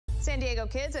San Diego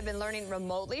kids have been learning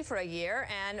remotely for a year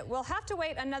and will have to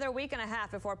wait another week and a half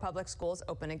before public schools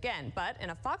open again. But in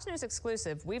a Fox News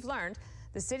exclusive, we've learned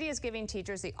the city is giving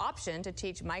teachers the option to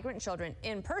teach migrant children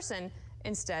in person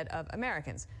instead of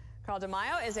Americans. Carl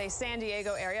DeMaio is a San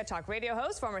Diego area talk radio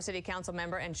host, former city council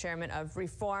member and chairman of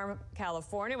Reform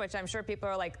California, which I'm sure people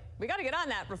are like, we got to get on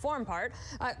that reform part.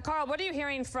 Carl, what are you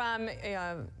hearing from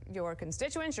your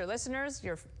constituents, your listeners,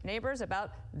 your neighbors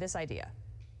about this idea?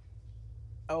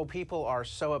 Oh, people are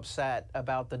so upset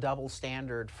about the double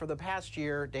standard. For the past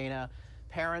year, Dana,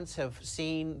 parents have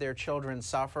seen their children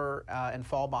suffer and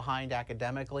fall behind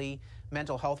academically.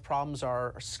 Mental health problems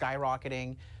are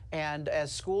skyrocketing. And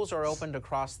as schools are opened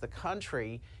across the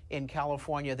country, in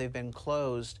California, they've been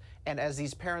closed. And as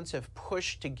these parents have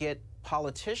pushed to get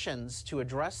politicians to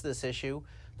address this issue,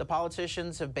 the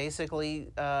politicians have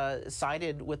basically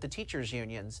sided with the teachers'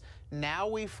 unions. Now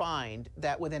we find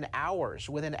that within hours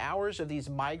of these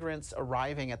migrants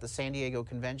arriving at the San Diego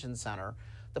Convention Center,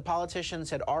 the politicians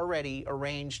had already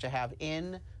arranged to have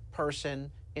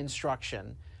in-person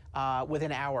instruction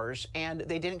within hours, and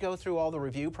they didn't go through all the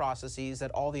review processes that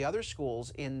all the other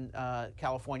schools in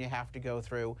California have to go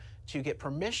through to get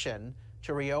permission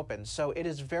to reopen. So it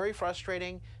is very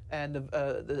frustrating, and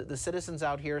the citizens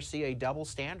out here see a double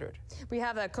standard. We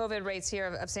have the COVID rates here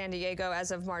of San Diego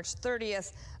as of March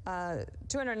 30th,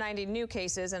 290 new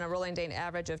cases and a rolling day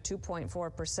average of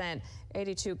 2.4%.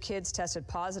 82 kids tested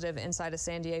positive inside a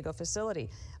San Diego facility.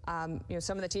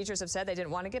 Some of the teachers have said they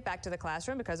didn't want to get back to the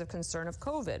classroom because of concern of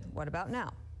COVID. What about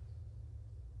now?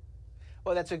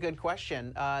 Well, that's a good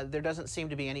question. There doesn't seem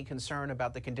to be any concern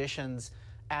about the conditions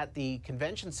at the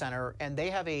convention center, and they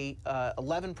have a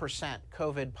 11%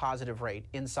 COVID positive rate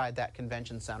inside that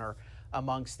convention center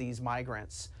amongst these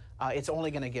migrants. It's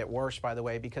only going to get worse, by the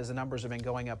way, because the numbers have been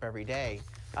going up every day.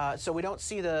 So we don't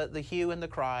see the hue and the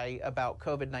cry about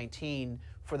COVID-19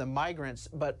 for the migrants,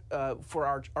 but for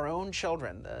our own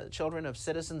children, the children of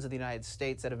citizens of the United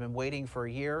States that have been waiting for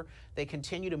a year, they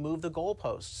continue to move the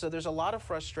goalposts. So there's a lot of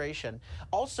frustration.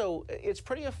 Also, it's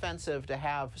pretty offensive to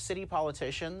have city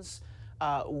politicians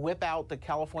whip out the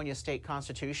California state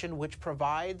constitution, which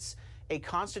provides a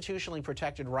constitutionally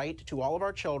protected right to all of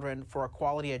our children for a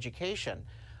quality education,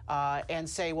 and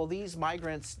say, well, these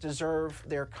migrants deserve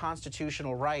their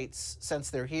constitutional rights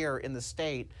since they're here in the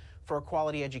state for a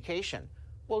quality education.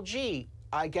 Well, gee,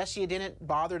 I guess you didn't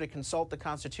bother to consult the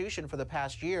Constitution for the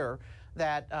past year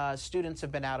that students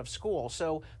have been out of school.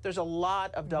 So there's a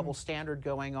lot of double standard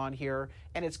going on here,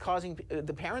 and it's causing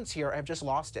the parents here have just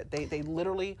lost it. They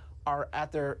literally are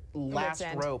at their last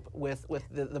rope with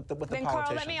the politicians.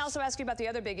 Carl, let me also ask you about the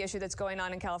other big issue that's going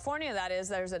on in California. That is,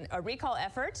 there's a recall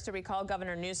effort to recall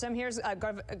Governor Newsom. Here's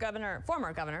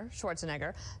former Governor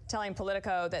Schwarzenegger telling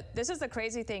Politico that this is the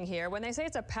crazy thing here. When they say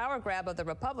it's a power grab of the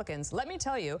Republicans, let me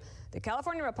tell you, the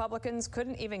California Republicans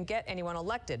couldn't even get anyone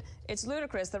elected. It's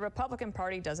ludicrous. The Republican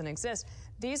Party doesn't exist.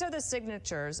 These are the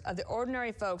signatures of the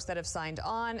ordinary folks that have signed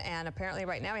on, and apparently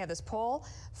right now we have this poll.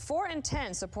 4 in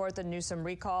 10 support the Newsom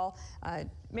recall.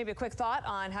 Maybe a quick thought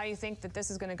on how you think that this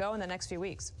is going to go in the next few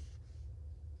weeks.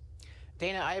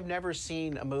 Dana, I have never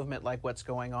seen a movement like what's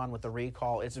going on with the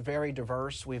recall. It's very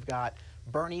diverse. We've got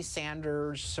Bernie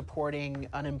Sanders supporting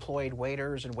unemployed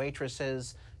waiters and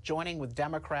waitresses, joining with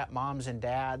Democrat moms and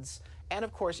dads, and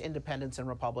of course independents and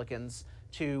Republicans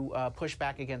to push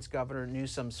back against Governor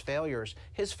Newsom's failures.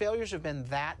 His failures have been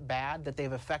that bad that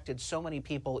they've affected so many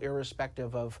people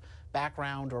irrespective of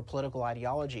background or political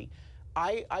ideology.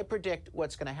 I predict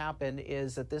what's going to happen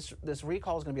is that this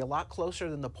recall is going to be a lot closer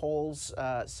than the polls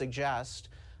suggest,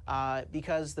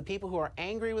 because the people who are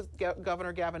angry with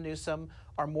Governor Gavin Newsom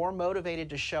are more motivated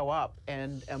to show up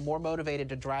and more motivated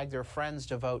to drag their friends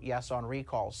to vote yes on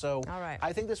recall. So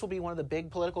I think this will be one of the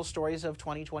big political stories of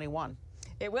 2021.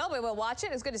 It will. We will watch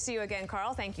it. It's good to see you again,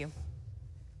 Carl. Thank you.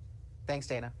 Thanks,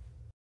 Dana.